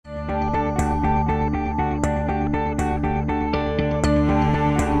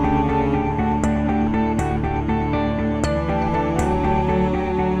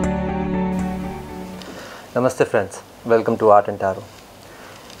Namaste friends, welcome to Art and Tarot.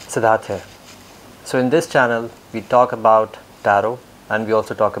 Siddharth here. So in this channel we talk about tarot and we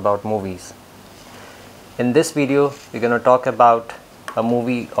also talk about movies. In this video we're going to talk about a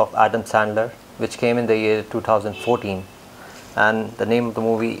movie of Adam Sandler which came in the year 2014, and the name of the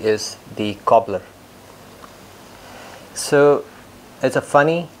movie is The Cobbler. So it's a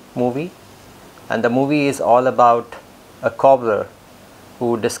funny movie, and the movie is all about a cobbler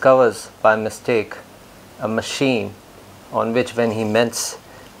who discovers by mistake a machine on which when he mends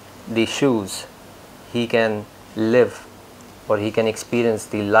the shoes he can live or he can experience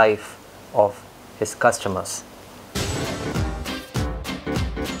the life of his customers.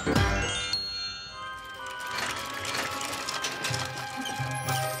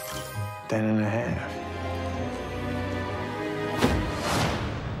 10.5.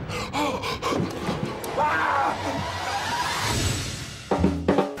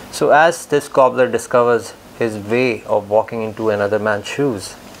 So as this cobbler discovers his way of walking into another man's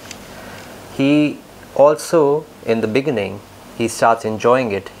shoes, he also, in the beginning, he starts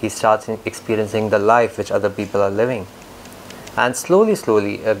enjoying it, he starts experiencing the life which other people are living. And slowly,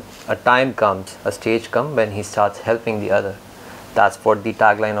 a time comes, a stage comes when he starts helping the other. That's what the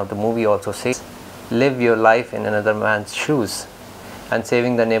tagline of the movie also says. Live your life in another man's shoes and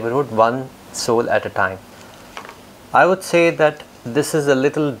saving the neighborhood one soul at a time. I would say that this is a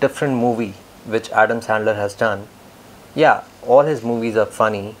little different movie which Adam Sandler has done. Yeah, all his movies are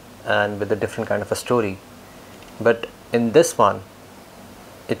funny and with a different kind of a story. But in this one,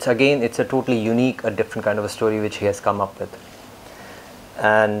 it's a totally unique, a different kind of a story which he has come up with.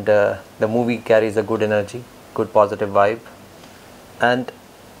 And the movie carries a good energy, good positive vibe. And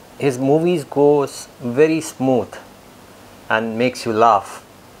his movies goes very smooth and makes you laugh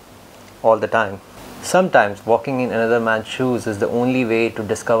all the time. Sometimes walking in another man's shoes is the only way to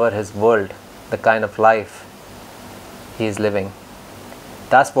discover his world, the kind of life he is living.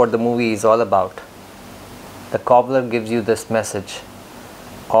 That's what the movie is all about. The cobbler gives you this message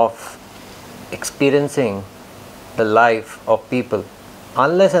of experiencing the life of people.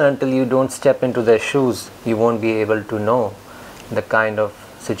 Unless and until you don't step into their shoes, you won't be able to know the kind of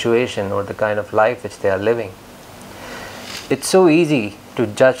situation or the kind of life which they are living. It's so easy to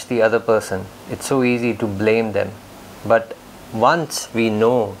judge the other person, it's so easy to blame them, but once we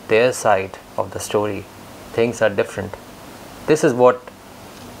know their side of the story, things are different. This is what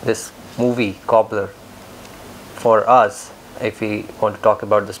this movie Cobbler, for us, if we want to talk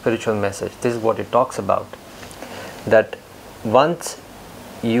about the spiritual message, this is what it talks about. That once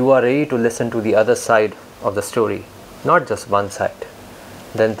you are ready to listen to the other side of the story, not just one side,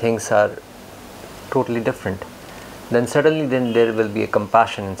 then things are totally different. Then suddenly there will be a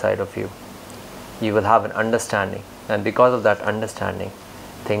compassion inside of you. You will have an understanding, and because of that understanding,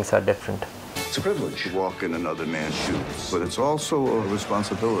 things are different. It's a privilege to walk in another man's shoes, but it's also a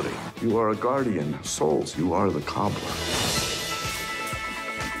responsibility. You are a guardian of souls. You are the cobbler.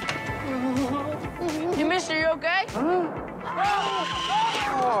 You mister, you okay? Don't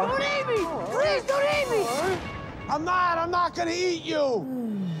eat me! Please don't eat me! I'm not gonna eat you!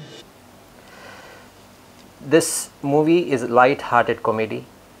 This movie is a light-hearted comedy,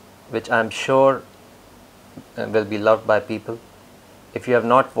 which I am sure will be loved by people. If you have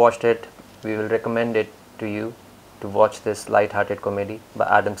not watched it, we will recommend it to you to watch this light-hearted comedy by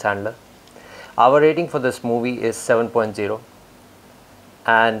Adam Sandler. Our rating for this movie is 7.0,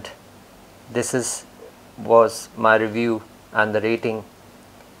 and this was my review and the rating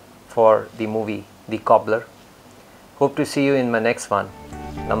for the movie The Cobbler. Hope to see you in my next one.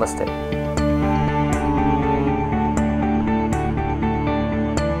 Namaste.